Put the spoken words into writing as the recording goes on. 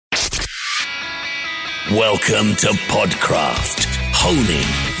Welcome to Podcraft, honing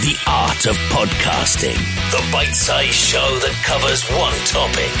the art of podcasting. The bite-sized show that covers one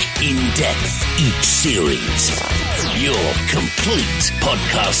topic in depth each series. Your complete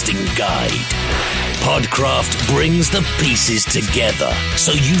podcasting guide. Podcraft brings the pieces together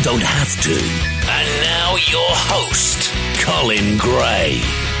so you don't have to. And now your host, Colin Gray.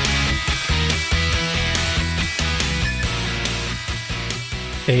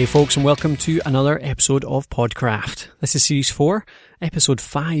 Hey folks, and welcome to another episode of Podcraft. This is Series 4, Episode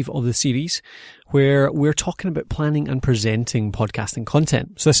 5 of the series, where we're talking about planning and presenting podcasting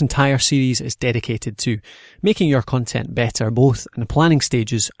content. So this entire series is dedicated to making your content better, both in the planning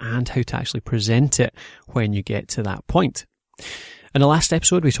stages and how to actually present it when you get to that point. In the last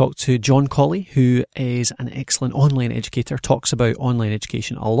episode, we talked to John Colley, who is an excellent online educator, talks about online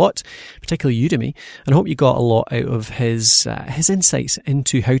education a lot, particularly Udemy, and I hope you got a lot out of his insights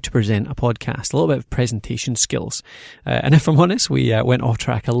into how to present a podcast, a little bit of presentation skills. And if I'm honest, we went off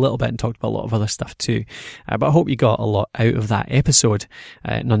track a little bit and talked about a lot of other stuff too. But I hope you got a lot out of that episode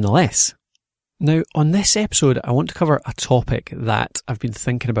nonetheless. Now, on this episode, I want to cover a topic that I've been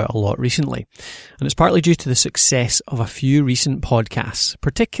thinking about a lot recently, and it's partly due to the success of a few recent podcasts,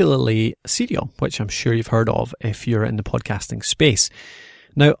 particularly Serial, which I'm sure you've heard of if you're in the podcasting space.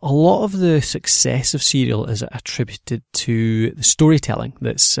 Now, a lot of the success of Serial is attributed to the storytelling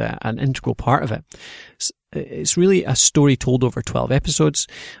that's an integral part of it. It's really a story told over 12 episodes,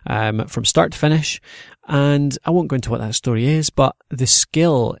 from start to finish, and I won't go into what that story is, but the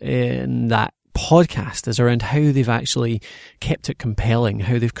skill in that podcast is around how they've actually kept it compelling,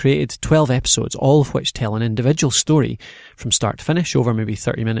 how they've created 12 episodes, all of which tell an individual story from start to finish over maybe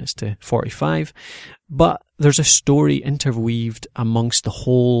 30 minutes to 45. But there's a story interweaved amongst the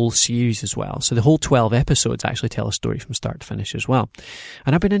whole series as well. So the whole 12 episodes actually tell a story from start to finish as well.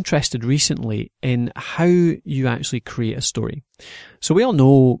 And I've been interested recently in how you actually create a story. So we all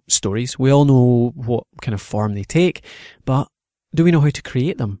know stories. We all know what kind of form they take, but do we know how to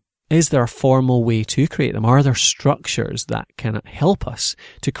create them? Is there a formal way to create them? Are there structures that can help us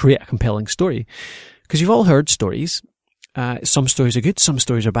to create a compelling story? Because you've all heard stories. Some stories are good, some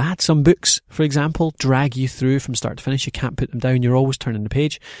stories are bad. Some books, for example, drag you through from start to finish. You can't put them down. You're always turning the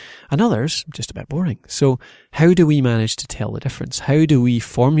page. And others, just a bit boring. So how do we manage to tell the difference? How do we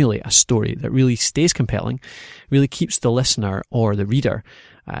formulate a story that really stays compelling, really keeps the listener or the reader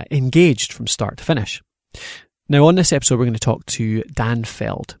engaged from start to finish? Now, on this episode, we're going to talk to Dan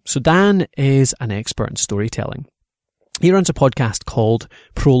Feld. So Dan is an expert in storytelling. He runs a podcast called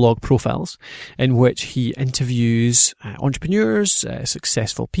Prologue Profiles, in which he interviews entrepreneurs,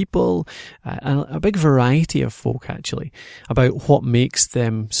 successful people, and a big variety of folk, actually, about what makes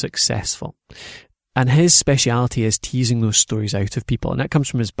them successful. And his speciality is teasing those stories out of people. And that comes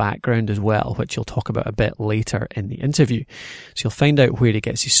from his background as well, which he'll talk about a bit later in the interview. So you'll find out where he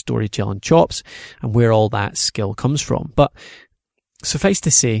gets his storytelling chops and where all that skill comes from. But suffice to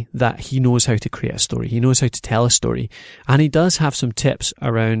say that he knows how to create a story. He knows how to tell a story. And he does have some tips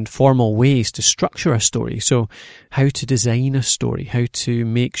around formal ways to structure a story. So how to design a story, how to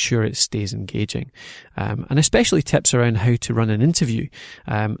make sure it stays engaging. And especially tips around how to run an interview,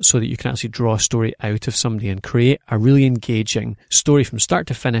 so that you can actually draw a story out of somebody and create a really engaging story from start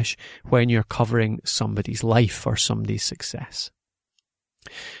to finish when you're covering somebody's life or somebody's success.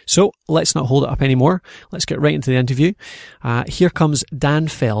 So let's not hold it up anymore. Let's get right into the interview. Here comes Dan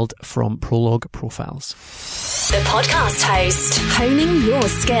Feld from Prologue Profiles. The podcast host, honing your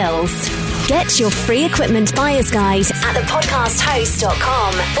skills. Get your free equipment buyer's guide at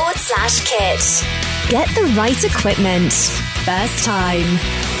thepodcasthost.com/kit. Get the right equipment. First time.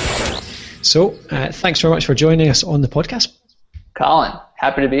 So thanks very much for joining us on the podcast. Colin,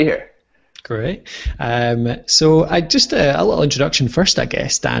 happy to be here. Great. So I just a little introduction first, I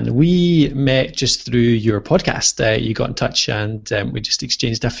guess, Dan. We met just through your podcast. You got in touch and we just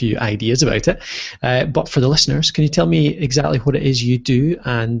exchanged a few ideas about it. But for the listeners, can you tell me exactly what it is you do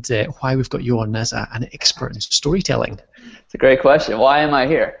and why we've got you on as an expert in storytelling? It's a great question. Why am I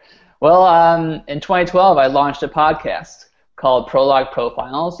here? Well, in 2012, I launched a podcast called Prologue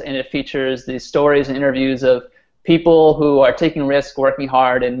Profiles, and it features the stories and interviews of people who are taking risks, working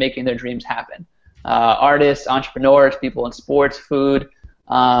hard, and making their dreams happen. Artists, entrepreneurs, people in sports, food,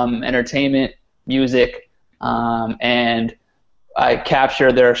 entertainment, music, and I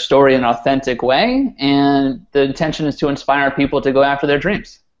capture their story in an authentic way, and the intention is to inspire people to go after their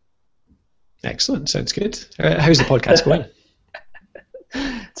dreams. Excellent. Sounds good. How's the podcast going?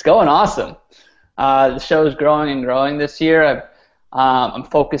 It's going awesome. The show is growing and growing this year. I'm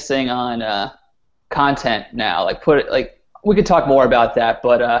focusing on content now. We could talk more about that,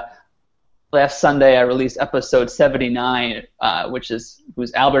 but last Sunday I released episode 79,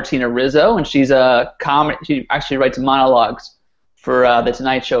 who's Albertina Rizzo, and she's a comedy. She actually writes monologues for the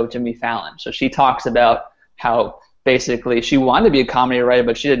Tonight Show with Jimmy Fallon. So she talks about how basically she wanted to be a comedy writer,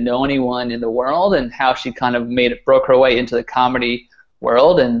 but she didn't know anyone in the world, and how she kind of broke her way into the comedy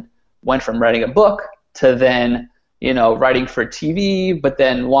world and went from writing a book to then, writing for TV, but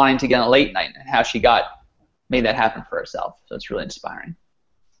then wanting to get on late night, and how she made that happen for herself. So it's really inspiring.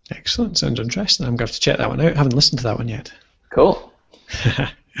 Excellent. Sounds interesting. I'm going to have to check that one out. I haven't listened to that one yet. Cool.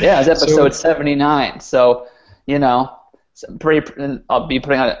 Yeah, it's episode 79. So, I'll be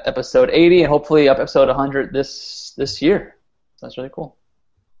putting out episode 80 and hopefully up episode 100 this year. So that's really cool.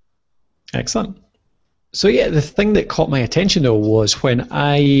 Excellent. So yeah, the thing that caught my attention though was when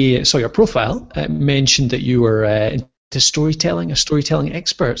I saw your profile, it mentioned that you were into storytelling, a storytelling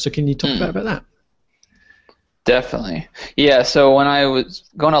expert. So can you talk about that? Definitely. Yeah, so when I was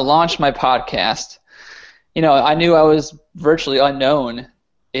going to launch my podcast, I knew I was virtually unknown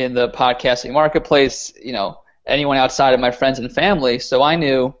in the podcasting marketplace, anyone outside of my friends and family. So I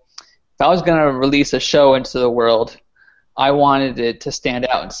knew if I was going to release a show into the world, I wanted it to stand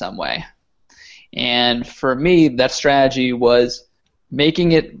out in some way. And for me, that strategy was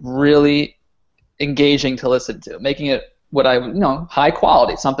making it really engaging to listen to, making it high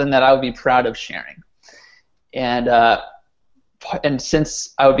quality, something that I would be proud of sharing. And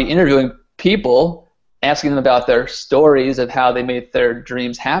since I would be interviewing people, asking them about their stories of how they made their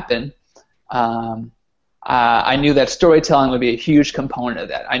dreams happen, I knew that storytelling would be a huge component of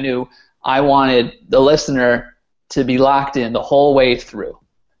that. I knew I wanted the listener to be locked in the whole way through.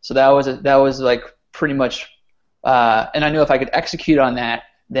 So that was like pretty much, and I knew if I could execute on that,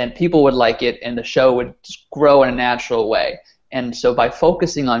 then people would like it and the show would just grow in a natural way. And so by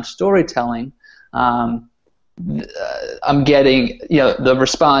focusing on storytelling, I'm getting, the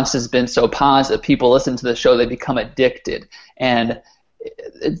response has been so positive. People listen to the show, they become addicted. And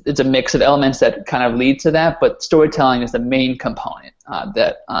it's a mix of elements that kind of lead to that, but storytelling is the main component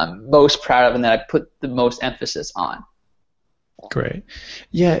that I'm most proud of and that I put the most emphasis on. Great.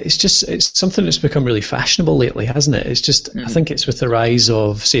 Yeah, it's something that's become really fashionable lately, hasn't it? It's just, I think it's with the rise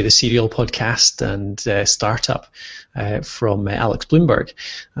of, say, the Serial podcast and Startup from Alex Bloomberg.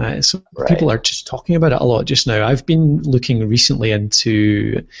 So right. People are just talking about it a lot just now. I've been looking recently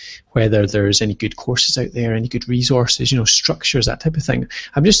into whether there's any good courses out there, any good resources, structures, that type of thing.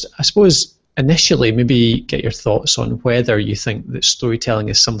 I suppose, initially, maybe get your thoughts on whether you think that storytelling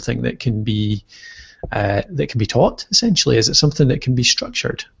is something that can be taught, essentially. Is it something that can be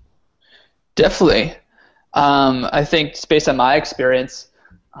structured? Definitely. I think just based on my experience,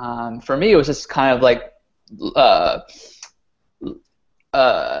 for me it was just kind of like,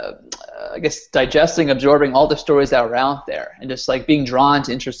 I guess, digesting, absorbing all the stories that were out there and just like being drawn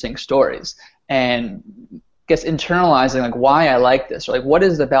to interesting stories and I guess internalizing like why I like this or like what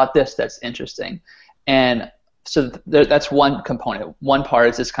is it about this that's interesting. And so that's one component. One part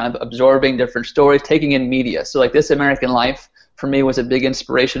is just kind of absorbing different stories, taking in media. So like This American Life for me was a big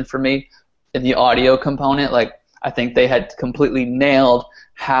inspiration for me in the audio component. Like I think they had completely nailed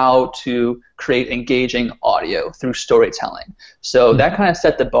how to create engaging audio through storytelling. So that kind of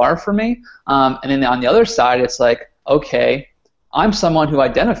set the bar for me. And then on the other side, it's like, okay, I'm someone who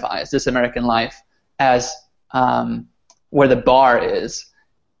identifies This American Life as where the bar is.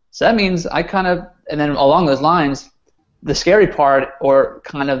 So that means I kind of, and then along those lines, the scary part or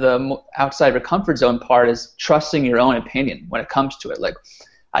kind of the outside your comfort zone part is trusting your own opinion when it comes to it. Like,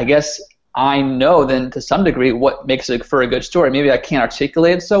 I guess I know then to some degree what makes it for a good story. Maybe I can't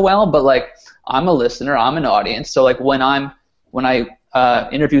articulate it so well, but like I'm a listener, I'm an audience. So like when I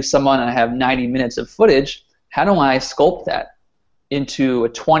interview someone and I have 90 minutes of footage, how do I sculpt that into a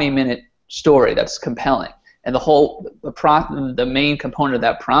 20-minute story that's compelling? And the main component of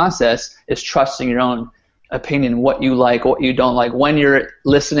that process is trusting your own opinion, what you like, what you don't like, when you're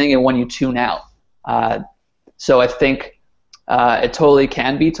listening and when you tune out. So I think it totally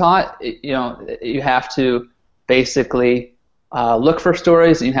can be taught. You have to basically look for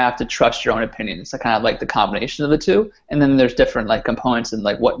stories and you have to trust your own opinion. It's kind of like the combination of the two. And then there's different like components and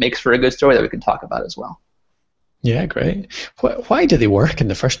like what makes for a good story that we can talk about as well. Yeah, great. Why do they work in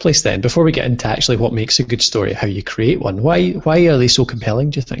the first place then? Before we get into actually what makes a good story, how you create one, why are they so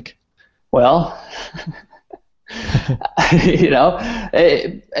compelling, do you think? Well,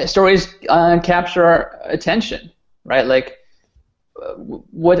 stories capture our attention, right? Like,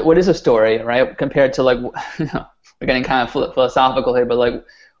 what is a story, right? Compared to like, we're getting kind of philosophical here, but like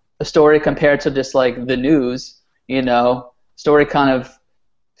a story compared to just like the news, story kind of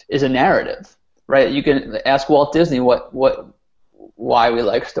is a narrative. Right, you can ask Walt Disney what why we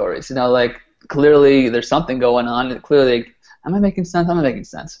like stories. Like clearly there's something going on. Clearly, am I making sense? Am I making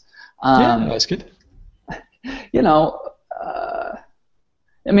sense? Yeah, that's good.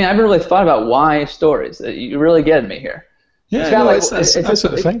 I mean, I haven't really thought about why stories. You really get me here. Yeah, that's what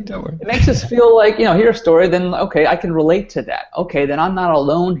I find. It makes us feel like, hear a story, then, okay, I can relate to that. Okay, then I'm not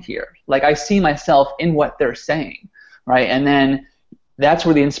alone here. Like, I see myself in what they're saying, right? And then that's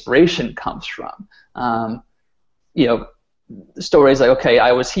where the inspiration comes from. Stories like, okay,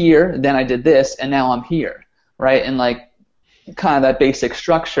 I was here, then I did this, and now I'm here, right? And, like, kind of that basic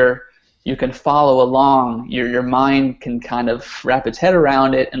structure, you can follow along. Your mind can kind of wrap its head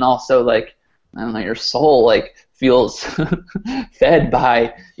around it, and also, like, I don't know, your soul, like, feels fed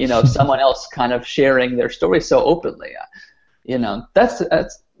by, someone else kind of sharing their story so openly. That's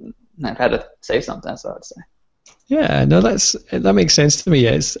I've had to say something, that's what I would say. Yeah, no, that makes sense to me.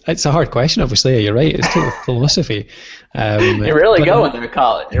 It's a hard question, obviously. You're right. It's total philosophy. You're really going there,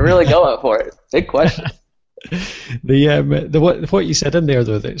 Colin. You're really going for it. Big question. What you said in there,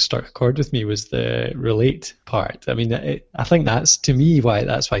 though, that struck a chord with me was the relate part. I mean, I think that's, to me,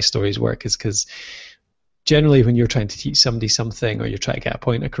 that's why stories work, is because generally when you're trying to teach somebody something or you're trying to get a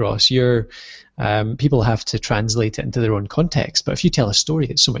point across, people have to translate it into their own context. But if you tell a story,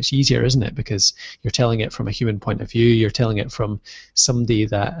 it's so much easier, isn't it? Because you're telling it from a human point of view. You're telling it from somebody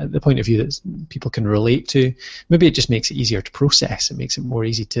the point of view that people can relate to. Maybe it just makes it easier to process. It makes it more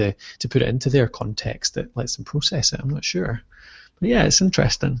easy to put it into their context that lets them process it. I'm not sure. But yeah, it's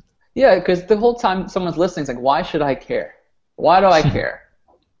interesting. Yeah, because the whole time someone's listening, it's like, why should I care? Why do I care?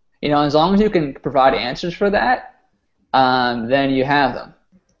 As long as you can provide answers for that, then you have them.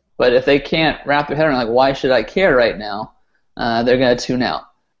 But if they can't wrap their head around, like, why should I care right now, they're going to tune out.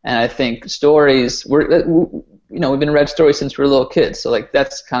 And I think stories, we've been read stories since we were little kids, so like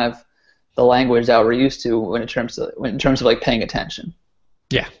that's kind of the language that we're used to in terms of like paying attention.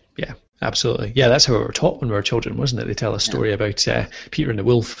 Yeah, absolutely. Yeah, that's how we were taught when we were children, wasn't it? They tell a story about Peter and the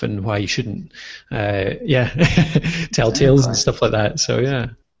Wolf and why you shouldn't, tell tales and stuff like that. So yeah.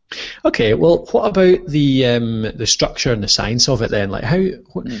 Okay, well, what about the structure and the science of it then? Like,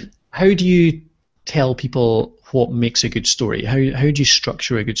 how do you tell people what makes a good story? How do you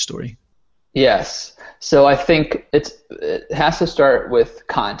structure a good story? Yes, so I think it has to start with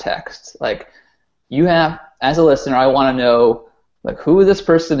context. Like, you have, as a listener, I want to know like who this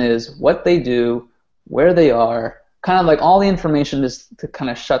person is, what they do, where they are, kind of like all the information just to kind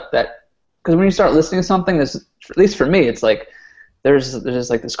of shut that. Because when you start listening to something, at least for me, it's like, there's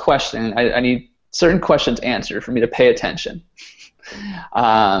like this question. I need certain questions answered for me to pay attention.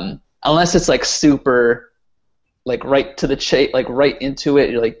 Unless it's like super, like right to the chase, like right into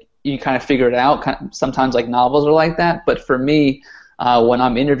it. You're like, you kind of figure it out. Sometimes like novels are like that. But for me, when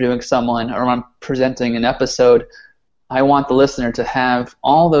I'm interviewing someone or when I'm presenting an episode, I want the listener to have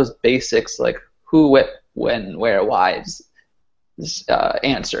all those basics, like who, what, when, where, why,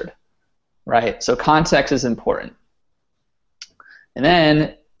 answered. Right. So context is important. And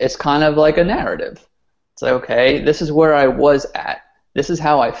then it's kind of like a narrative. It's like, okay, this is where I was at. This is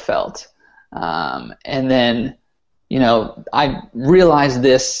how I felt. And then, I realized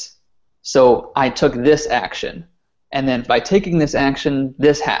this, so I took this action. And then by taking this action,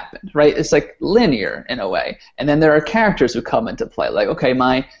 this happened, right? It's like linear in a way. And then there are characters who come into play. Like, okay,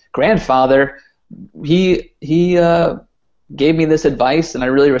 my grandfather, he gave me this advice, and I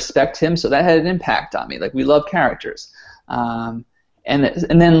really respect him, so that had an impact on me. Like, we love characters. And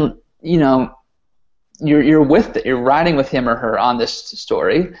then you're with it. You're riding with him or her on this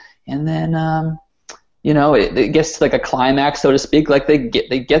story, and then it gets to like a climax, so to speak. Like they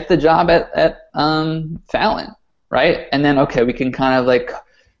get the job at Fallon, right? And then okay, we can kind of like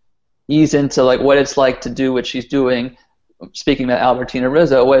ease into like what it's like to do what she's doing. Speaking about Albertina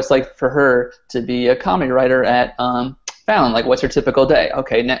Rizzo, what it's like for her to be a comedy writer at Fallon. Like, what's her typical day?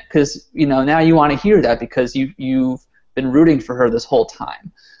 Okay, because now you want to hear that because you've been rooting for her this whole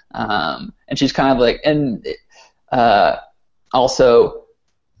time, and she's kind of like, and also,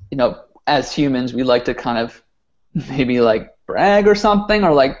 as humans, we like to kind of maybe like brag or something,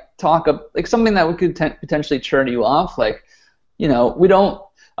 or like talk like something that could potentially turn you off. Like, we don't.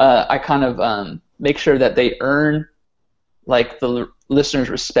 I kind of make sure that they earn like the listeners'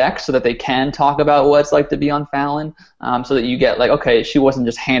 respect, so that they can talk about what it's like to be on Fallon, so that you get like, okay, she wasn't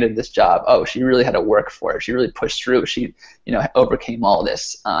just handed this job. Oh, she really had to work for it. She really pushed through. She, overcame all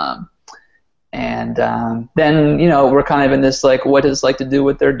this. And then, we're kind of in this like, what it's like to do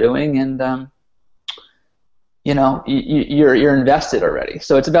what they're doing, and you're invested already.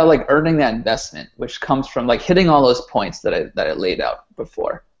 So it's about like earning that investment, which comes from like hitting all those points that I laid out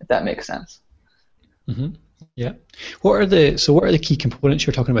before, if that makes sense. Mm-hmm. Yeah. What are the key components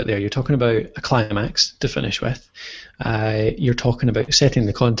you're talking about there? You're talking about a climax to finish with. You're talking about setting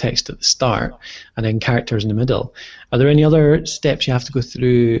the context at the start and then characters in the middle. Are there any other steps you have to go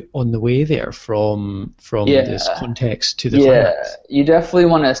through on the way there from this context to the climax? You definitely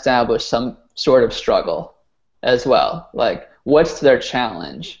want to establish some sort of struggle as well. Like, what's their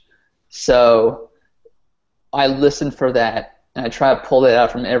challenge? So I listen for that, and I try to pull that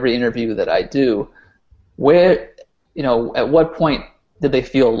out from every interview that I do. Where, at what point did they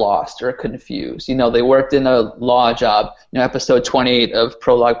feel lost or confused? They worked in a law job. Episode 28 of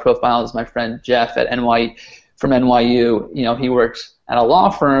Prologue Profiles, my friend Jeff at from NYU, he worked at a law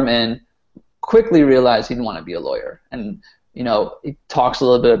firm and quickly realized he didn't want to be a lawyer. And, he talks a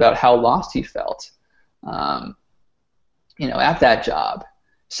little bit about how lost he felt, at that job.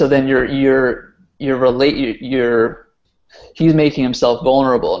 So then he's making himself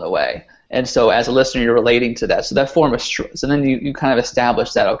vulnerable in a way. And so as a listener, you're relating to that. So that form of so then you kind of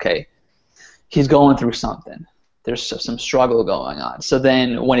establish that, okay, he's going through something. There's some struggle going on. So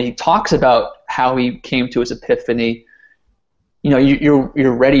then when he talks about how he came to his epiphany,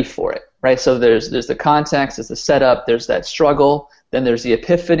 you're ready for it, right? So there's the context, there's the setup, there's that struggle, then there's the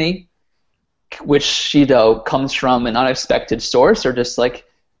epiphany, which, comes from an unexpected source or just like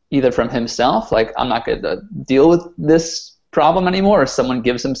either from himself, like I'm not going to deal with this problem anymore, or someone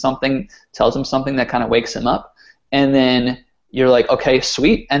gives him something, tells him something that kind of wakes him up, and then you're like, okay,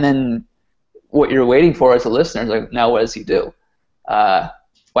 sweet, and then what you're waiting for as a listener is like, now what does he do?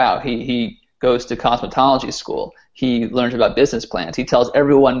 Wow, he goes to cosmetology school, he learns about business plans, he tells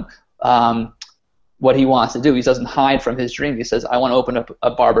everyone what he wants to do, he doesn't hide from his dream, he says, I want to open up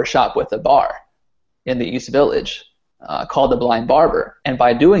a barber shop with a bar in the East Village called The Blind Barber, and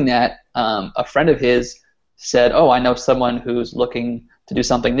by doing that, a friend of his said, I know someone who's looking to do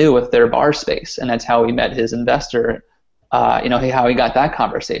something new with their bar space, and that's how he met his investor, how he got that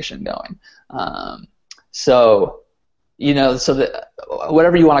conversation going. So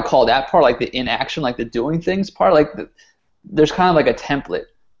whatever you want to call that part, like the inaction, like the doing things part, like there's kind of like a template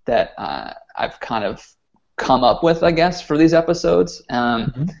that I've kind of come up with, I guess, for these episodes.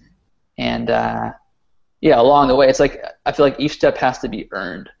 And along the way, it's like I feel like each step has to be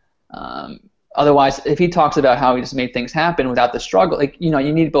earned. Otherwise, if he talks about how he just made things happen without the struggle, like, you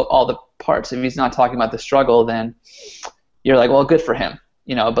need both all the parts. If he's not talking about the struggle, then you're like, well, good for him,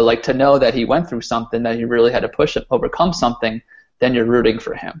 but like to know that he went through something, that he really had to overcome something, then you're rooting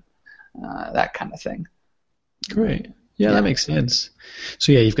for him, that kind of thing. Great. Yeah, that makes sense.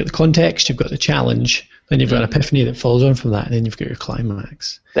 So you've got the context, you've got the challenge, then you've got an epiphany that follows on from that, and then you've got your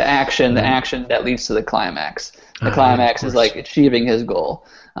climax. The action that leads to the climax. The climax is like achieving his goal.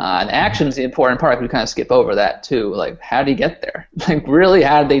 And action is the important part. We kind of skip over that too. Like, how did he get there? Like, really,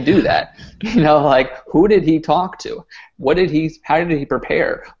 how did they do that? Like, who did he talk to? How did he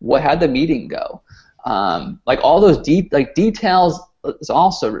prepare? How'd the meeting go? Like all those details is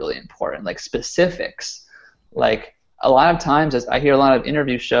also really important. Like specifics. Like a lot of times, as I hear a lot of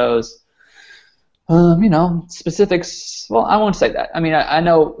interview shows, specifics. Well, I won't say that. I mean, I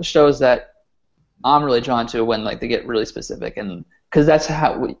know shows that I'm really drawn to when like they get really specific, and because that's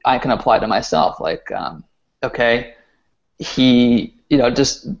how I can apply to myself. Like, okay,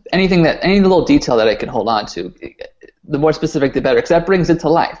 just any little detail that I can hold on to, the more specific the better, because that brings it to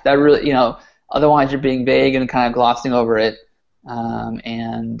life. That really, otherwise you're being vague and kind of glossing over it,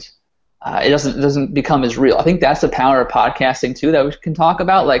 and it doesn't become as real. I think that's the power of podcasting too that we can talk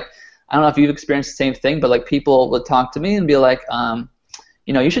about. Like, I don't know if you've experienced the same thing, but like people would talk to me and be like,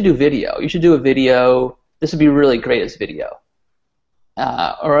 you should do video. You should do a video. This would be really great as video.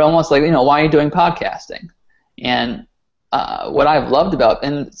 Or almost like, why are you doing podcasting? And what I've loved about,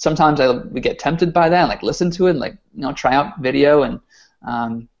 and sometimes I would get tempted by that and like listen to it and like, try out video. And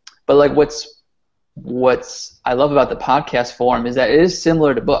but like what's I love about the podcast form is that it is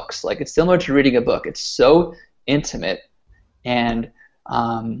similar to books. Like it's similar to reading a book. It's so intimate, and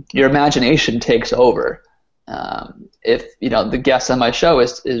your imagination takes over. If the guest on my show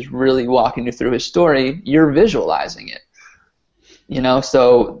is really walking you through his story, you're visualizing it.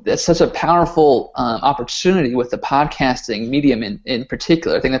 So it's such a powerful opportunity with the podcasting medium in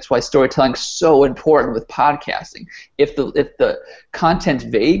particular. I think that's why storytelling is so important with podcasting. If the content's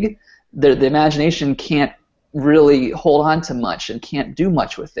vague, the imagination can't really hold on to much and can't do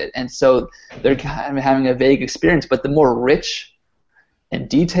much with it. And so they're kind of having a vague experience. But the more rich and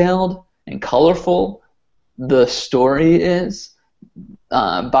detailed and colorful the story is,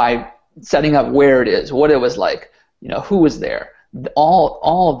 by setting up where it is, what it was like, who was there,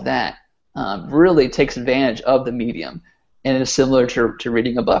 all of that really takes advantage of the medium. and it's similar to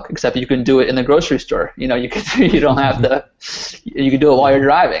reading a book, except you can do it in the grocery store. You don't have to. You can do it while you're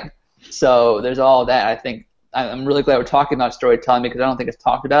driving. So there's all that. I think I'm really glad we're talking about storytelling because I don't think it's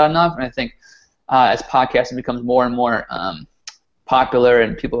talked about enough, and I think as podcasting becomes more and more popular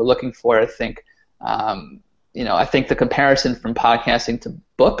and people are looking for it, I think the comparison from podcasting to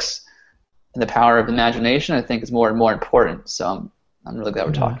books and the power of imagination, I think, is more and more important. So I'm really glad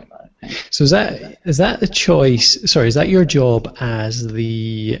we're talking about it. So is that the choice? Sorry, is that your job as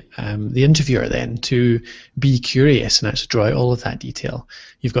the interviewer then, to be curious and actually draw out all of that detail?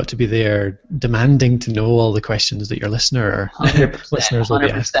 You've got to be there, demanding to know all the questions that your listeners will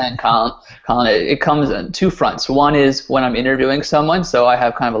be asking. 100%, Colin. It comes in two fronts. One is when I'm interviewing someone, so I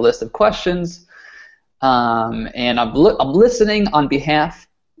have kind of a list of questions, and I'm listening on behalf.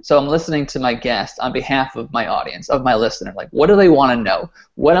 So I'm listening to my guest on behalf of my audience, of my listener. Like, what do they want to know?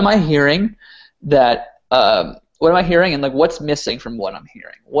 What am I hearing? What am I hearing, and like, what's missing from what I'm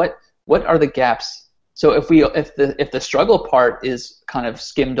hearing? What are the gaps? So if the struggle part is kind of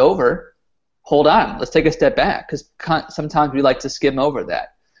skimmed over, hold on, let's take a step back, because sometimes we like to skim over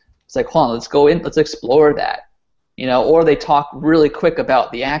that. It's like, hold on, let's go in, let's explore that, Or they talk really quick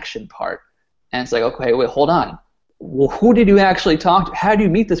about the action part, and it's like, okay, wait, hold on. Well, who did you actually talk to? How did you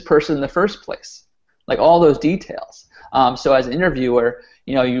meet this person in the first place? Like all those details. So as an interviewer,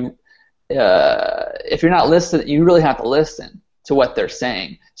 if you're not listening, you really have to listen to what they're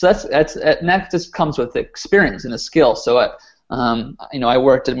saying. So that just comes with experience and a skill. So I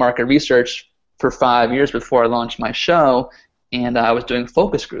worked in market research for 5 years before I launched my show, and I was doing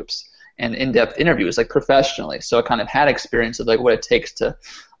focus groups and in-depth interviews, like professionally. So I kind of had experience of like what it takes to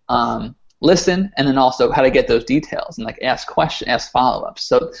listen, and then also how to get those details and like ask questions, ask follow-ups.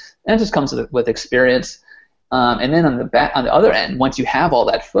 So that just comes with experience. And then on the other end, once you have all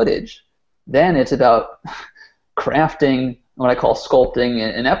that footage, then it's about crafting what I call sculpting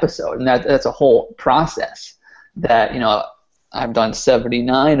an episode, and that's a whole process. That I've done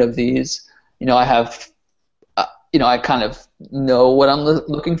 79 of these. I have I kind of know what I'm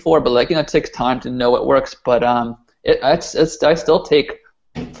looking for, but it takes time to know what works. But I still take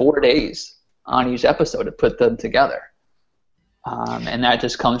 4 days on each episode to put them together. And that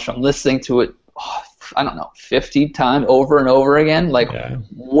just comes from listening to it, 50 times over and over again.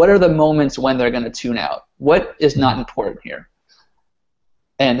 What are the moments when they're going to tune out? What is not important here?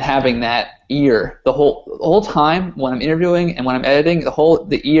 And having that ear the whole time when I'm interviewing and when I'm editing,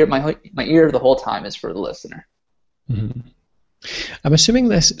 my ear the whole time is for the listener. Mm-hmm. I'm assuming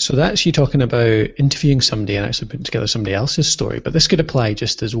that's you talking about interviewing somebody and actually putting together somebody else's story, but this could apply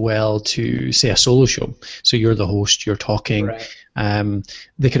just as well to, say, a solo show. So you're the host, you're talking. Right.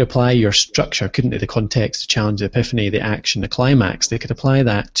 They could apply your structure, couldn't they? The context, the challenge, the epiphany, the action, the climax. They could apply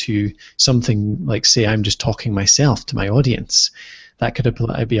that to something like, say, I'm just talking myself to my audience. That could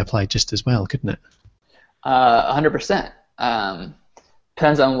be applied just as well, couldn't it? 100%.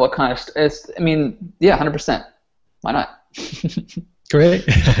 Depends on what kind of. 100%. Why not? Great.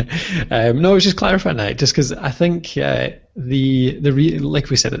 No, I was just clarifying that, just because I think like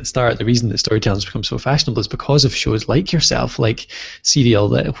we said at the start, the reason that storytelling has become so fashionable is because of shows like yourself, like Serial,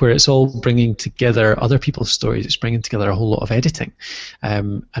 where it's all bringing together other people's stories. It's bringing together a whole lot of editing.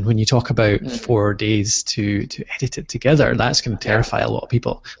 And when you talk about 4 days to edit it together, that's going to terrify a lot of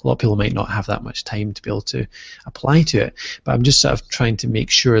people. A lot of people might not have that much time to be able to apply to it. But I'm just sort of trying to make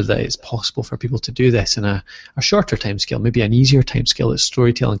sure that it's possible for people to do this in a shorter time scale, maybe an easier time scale that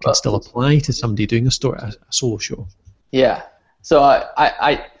storytelling can still apply to somebody doing a solo show. Yeah. So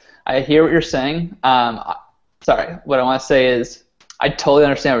I hear what you're saying. Sorry, what I want to say is I totally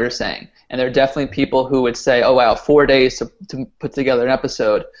understand what you're saying. And there are definitely people who would say, oh, wow, 4 days to put together an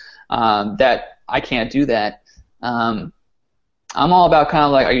episode, that I can't do that. I'm all about kind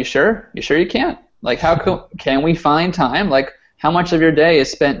of like, are you sure? You sure you can't? Like, how can we find time? Like, how much of your day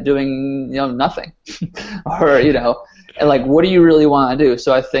is spent doing, nothing? Or, and like, what do you really want to do?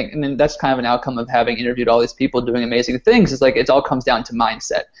 So I think, and then that's kind of an outcome of having interviewed all these people doing amazing things. It's like it all comes down to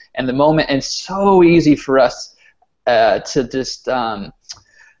mindset. And the moment, and it's so easy for us to just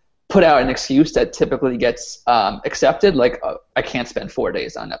put out an excuse that typically gets accepted, like, I can't spend 4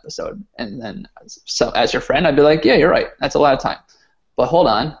 days on an episode. And then, so as your friend, I'd be like, yeah, you're right. That's a lot of time. But hold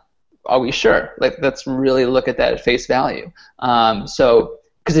on, are we sure? Like, let's really look at that at face value. So,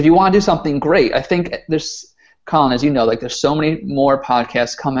 because if you want to do something great, I think there's, Colin, as you know, like there's so many more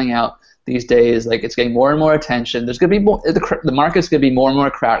podcasts coming out these days. Like it's getting more and more attention. There's going to be more. The market's going to be more and more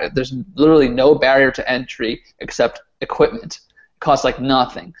crowded. There's literally no barrier to entry except equipment. It costs like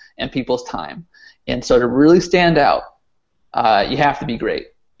nothing and people's time. And so to really stand out, you have to be great.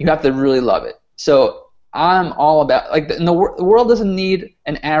 You have to really love it. So I'm all about, like, the world doesn't need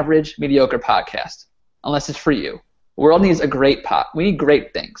an average, mediocre podcast unless it's for you. The world needs a great we need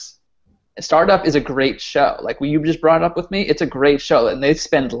great things. A startup is a great show. Like you just brought up with me, it's a great show, and they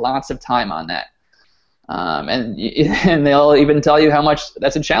spend lots of time on that. And they'll even tell you how much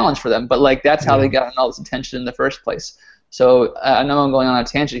that's a challenge for them. But like that's how they got all this attention in the first place. So I know I'm going on a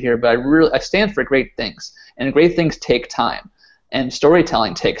tangent here, but I stand for great things, and great things take time, and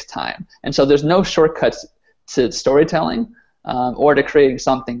storytelling takes time. And so there's no shortcuts to storytelling or to creating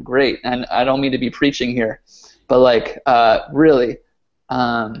something great. And I don't mean to be preaching here, but like really.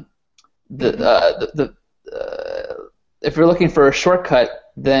 If you're looking for a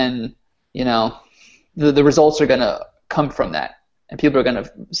shortcut, then the results are going to come from that, and people are going to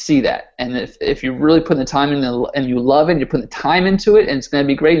see that. And if you really put the time in and you love it, and you put the time into it, and it's going to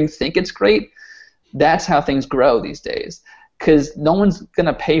be great, and you think it's great, that's how things grow these days. Because no one's going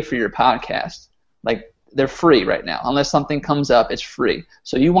to pay for your podcast. Like, they're free right now. Unless something comes up, it's free.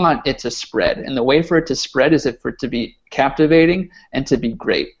 So you want it to spread, and the way for it to spread is for it to be captivating and to be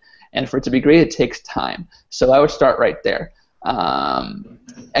great. And for it to be great, it takes time. So I would start right there. And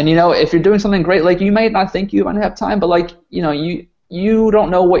if you're doing something great, like you might not think you're going to have time, but like you don't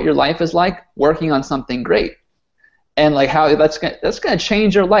know what your life is like working on something great, and like how that's going to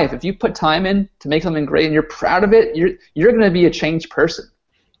change your life. If you put time in to make something great and you're proud of it, you're going to be a changed person.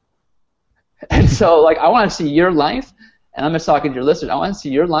 And so like I want to see your life, and I'm just talking to your listeners. I want to see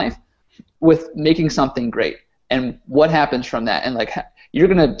your life with making something great, and what happens from that, and like. You're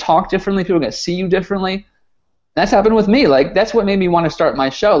going to talk differently. People are going to see you differently. That's happened with me. Like, that's what made me want to start my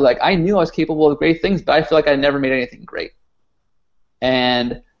show. Like, I knew I was capable of great things, but I feel like I never made anything great.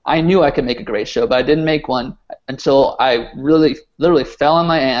 And I knew I could make a great show, but I didn't make one until I really, literally fell on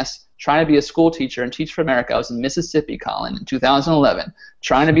my ass trying to be a school teacher and teach for America. I was in Mississippi, Colin, in 2011,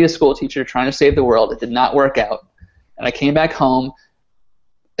 trying to be a school teacher, trying to save the world. It did not work out. And I came back home,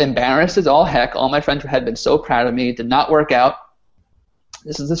 embarrassed as all heck. All my friends had been so proud of me. It did not work out.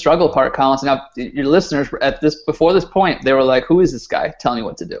 This is the struggle part, Colin. So now your listeners before this point, they were like, "Who is this guy? Tell me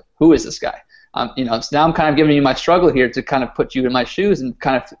what to do. Who is this guy?" So now I'm kind of giving you my struggle here to kind of put you in my shoes and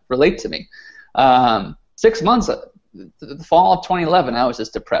kind of relate to me. 6 months, the fall of 2011, I was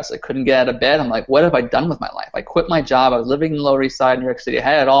just depressed. I couldn't get out of bed. I'm like, what have I done with my life? I quit my job. I was living in the Lower East Side, New York City. I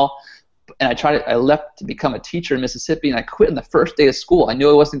had it all, and I left to become a teacher in Mississippi, and I quit on the first day of school. I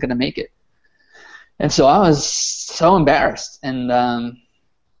knew I wasn't going to make it, and so I was so embarrassed. And I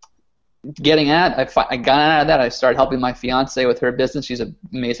got out of that. I started helping my fiance with her business. She's an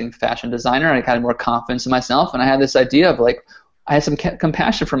amazing fashion designer. I got more confidence in myself, and I had this idea of like, I had some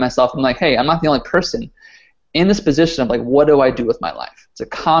compassion for myself. I'm like, hey, I'm not the only person in this position of like, what do I do with my life? It's a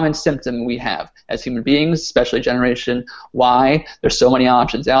common symptom we have as human beings, especially Generation Y. There's so many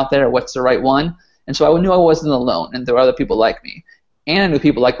options out there. What's the right one? And so I knew I wasn't alone, and there were other people like me. And I knew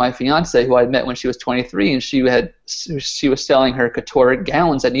people like my fiance, who I met when she was 23, and she was selling her couture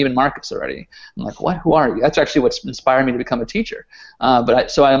gowns at Neiman Marcus already. I'm like, what? Who are you? That's actually what inspired me to become a teacher.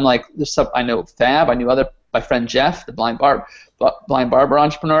 So I'm like, I know Fab. I knew my friend Jeff, the blind barber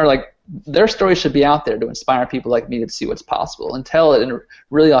entrepreneur. Like, their story should be out there to inspire people like me to see what's possible and tell it in a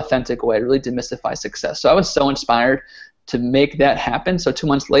really authentic way, really demystify success. So I was so inspired to make that happen. So 2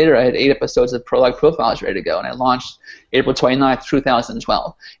 months later, I had 8 episodes of Prologue Profiles ready to go, and I launched April 29th,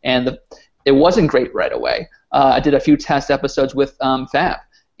 2012. And it wasn't great right away. I did a few test episodes with Fab,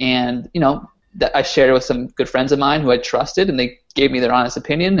 and I shared it with some good friends of mine who I trusted, and they gave me their honest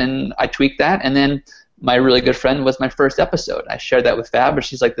opinion, and I tweaked that. And then my really good friend was my first episode. I shared that with Fab, and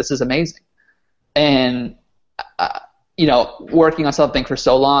she's like, "This is amazing." And working on something for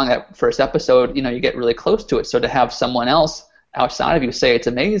so long, that first episode, you get really close to it. So to have someone else outside of you say it's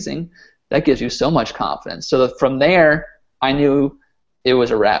amazing, that gives you so much confidence. So from there, I knew it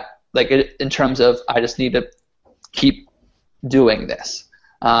was a wrap. Like, in terms of, I just need to keep doing this.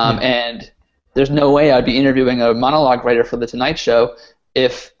 And there's no way I'd be interviewing a monologue writer for The Tonight Show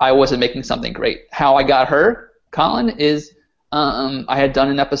if I wasn't making something great. How I got her, Colin, is I had done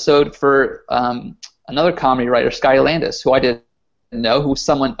an episode for another comedy writer, Scotty Landis, who I didn't know, who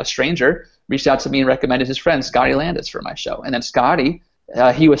a stranger, reached out to me and recommended his friend Scotty Landis for my show. And then Scotty,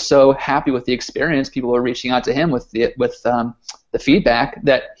 he was so happy with the experience. People were reaching out to him with the feedback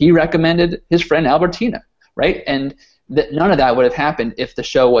that he recommended his friend Albertina, right? And none of that would have happened if the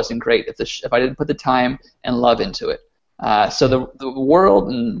show wasn't great, if I didn't put the time and love into it. So the world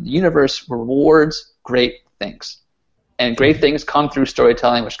and the universe rewards great things. And great things come through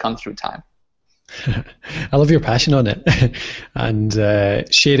storytelling, which come through time. I love your passion on it, and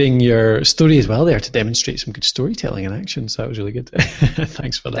sharing your story as well there to demonstrate some good storytelling in action. So that was really good.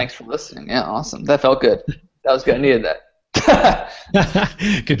 Thanks for that. Thanks for listening. Yeah, awesome. That felt good. That was good. I needed that.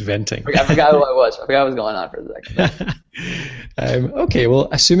 Good venting. I forgot who I was. I forgot what was going on for a second. Okay, well,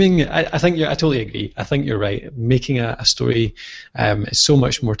 assuming I think I totally agree. I think you're right. Making a story is so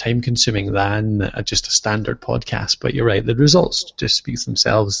much more time consuming than just a standard podcast. But you're right. The results just speak for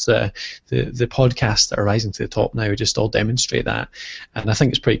themselves. The podcasts that are rising to the top now just all demonstrate that, and I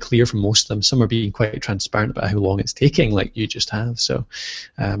think it's pretty clear from most of them. Some are being quite transparent about how long it's taking, like you just have. So,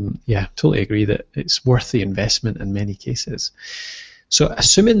 yeah, totally agree that it's worth the investment in many cases. So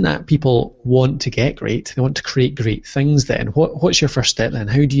assuming that people want to get great, they want to create great things, then what's your first step then?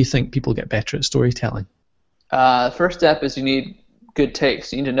 How do you think people get better at storytelling? The first step is you need good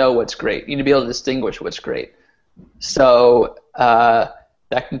taste. You need to know what's great. You need to be able to distinguish what's great. So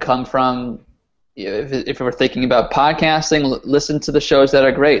that can come from, if we're thinking about podcasting, listen to the shows that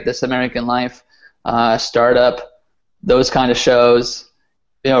are great. This American Life, Startup, those kind of shows.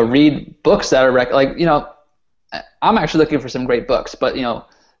 Read books that are I'm actually looking for some great books, but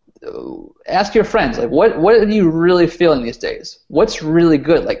ask your friends, like, what are you really feeling these days? What's really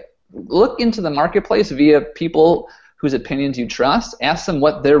good? Like, look into the marketplace via people whose opinions you trust. Ask them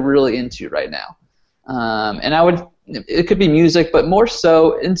what they're really into right now. And it could be music, but more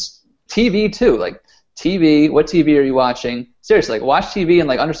so in TV too. Like TV, what TV are you watching? Seriously, like, watch TV and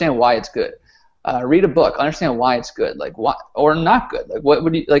understand why it's good. Read a book, understand why it's good, or not good. Like, what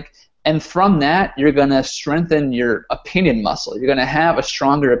would you like? And from that, you're going to strengthen your opinion muscle. You're going to have a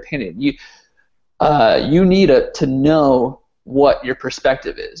stronger opinion. You need to know what your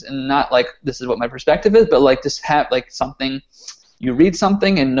perspective is, and not like this is what my perspective is, but just have something. You read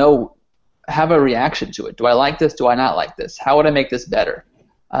something and have a reaction to it. Do I like this? Do I not like this? How would I make this better?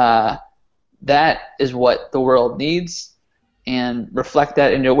 That is what the world needs, and reflect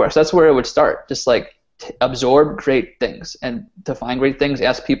that in your work. So that's where it would start. Just absorb great things, and to find great things,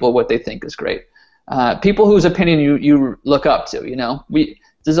 ask people what they think is great. People whose opinion you look up to. This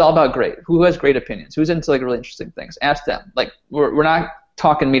is all about great. Who has great opinions? Who's into really interesting things? Ask them. We're not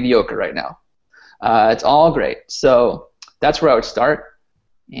talking mediocre right now. It's all great. So that's where I would start,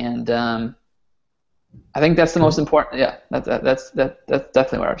 and I think that's the most important. Yeah, that's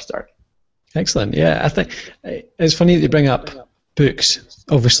definitely where I would start. Excellent. Yeah, I think it's funny that you bring up books.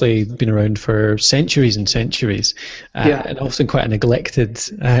 Obviously been around for centuries and centuries, and often quite a neglected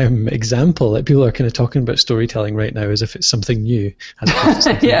example. Like, people are kind of talking about storytelling right now as if it's something new.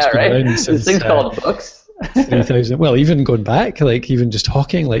 Yeah, right. This thing's called books. 3,000. Well, even going back, even just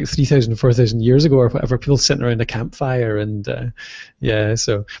talking 3,000, 4,000 years ago or whatever, people sitting around a campfire and but books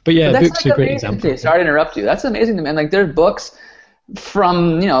are a great example. Sorry to interrupt you. That's amazing to me. And there's books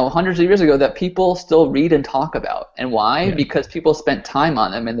from hundreds of years ago that people still read and talk about. And why? Yeah. Because people spent time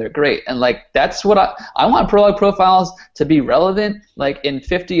on them and they're great. And that's what I want Prologue Profiles to be relevant in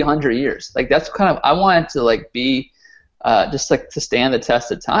 50, 100 years. That's kind of, I want it to be to stand the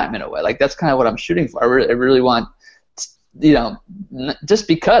test of time in a way. That's kind of what I'm shooting for. I really want, just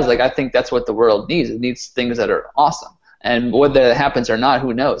because I think that's what the world needs. It needs things that are awesome. And whether that happens or not,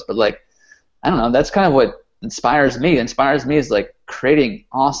 who knows? But I don't know, that's kind of what inspires me. Inspires me is creating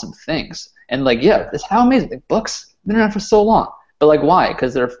awesome things. And it's how amazing. Books been around for so long. But why?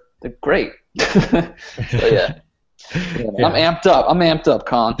 Because they're great. So yeah. Yeah. I'm amped up,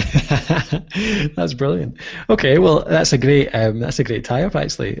 Colin. That's brilliant. Okay, well, that's a great tie-up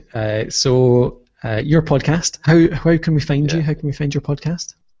actually. So your podcast, how can we find you? How can we find your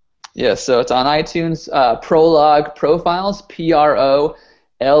podcast? Yeah, so it's on iTunes. Prologue Profiles, PROLOGUE,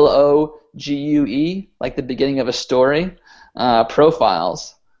 like the beginning of a story.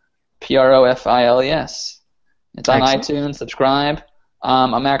 Profiles, PROFILES. It's on iTunes. Subscribe.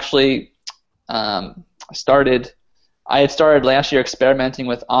 I'm actually I had started last year experimenting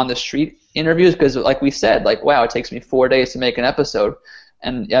with on-the-street interviews because, like we said, wow, it takes me 4 days to make an episode.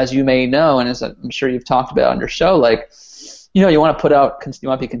 And as you may know, and as I'm sure you've talked about on your show, you want to put out, you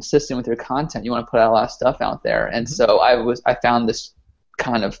want to be consistent with your content. You want to put out a lot of stuff out there. And so I found this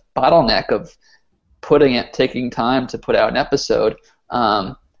kind of bottleneck of taking time to put out an episode.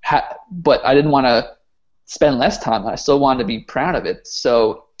 But I didn't want to spend less time. I still wanted to be proud of it.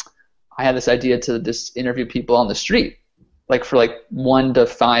 So I had this idea to just interview people on the street, for 1 to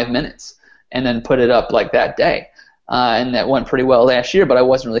 5 minutes, and then put it up that day. And that went pretty well last year, but I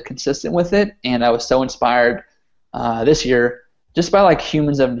wasn't really consistent with it. And I was so inspired this year just by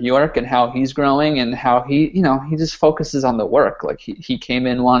Humans of New York and how he's growing and how he just focuses on the work. He came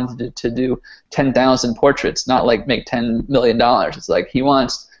in wanting to do 10,000 portraits, not make $10 million. It's he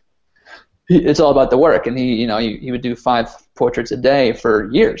wants it's all about the work. And he would do 5 portraits a day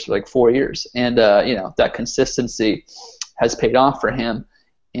for years, like 4 years. And, that consistency has paid off for him.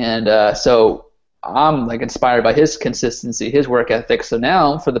 And so I'm like inspired by his consistency, his work ethic. So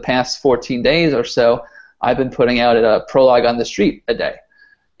now for the past 14 days or so, I've been putting out a prologue on the street a day.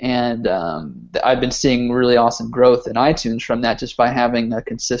 And I've been seeing really awesome growth in iTunes from that, just by having a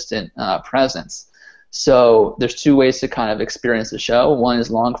consistent presence. So there's 2 ways to kind of experience the show. One is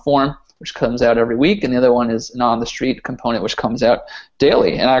long form, which comes out every week, and the other one is an on the street component, which comes out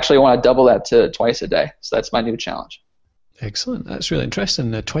daily. And I actually want to double that to twice a day. So that's my new challenge. Excellent. That's really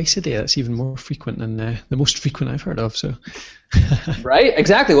interesting. Twice a day, that's even more frequent than the most frequent I've heard of. So, right?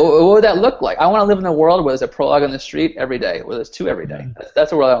 Exactly. What would that look like? I want to live in a world where there's a prologue on the street every day, where there's 2 every day. That's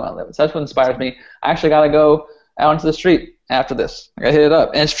the world I want to live in. So that's what inspires me. I actually got to go out into the street after this. I got to hit it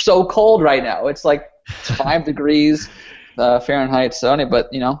up. And it's so cold right now. It's like 5 degrees Fahrenheit, sunny, but,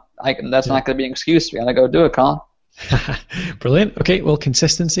 that's not going to be an excuse. We got to go do it, Colin. Brilliant. Okay, well,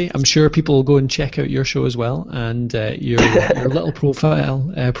 consistency. I'm sure people will go and check out your show as well, and your little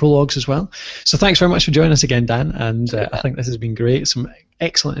profile prologues as well. So thanks very much for joining us again, Dan. And I think this has been great. Some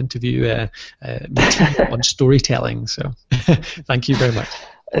excellent interview material on storytelling. So thank you very much.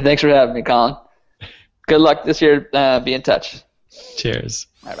 Thanks for having me, Colin. Good luck this year. Be in touch. Cheers.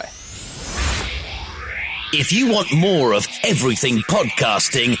 Bye-bye. If you want more of everything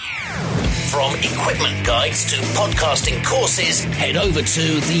podcasting, from equipment guides to podcasting courses, head over to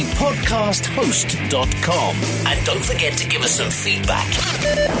thepodcasthost.com. And don't forget to give us some feedback.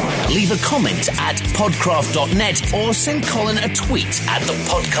 Leave a comment at podcraft.net or send Colin a tweet at the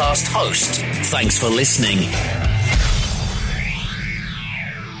podcast host. Thanks for listening.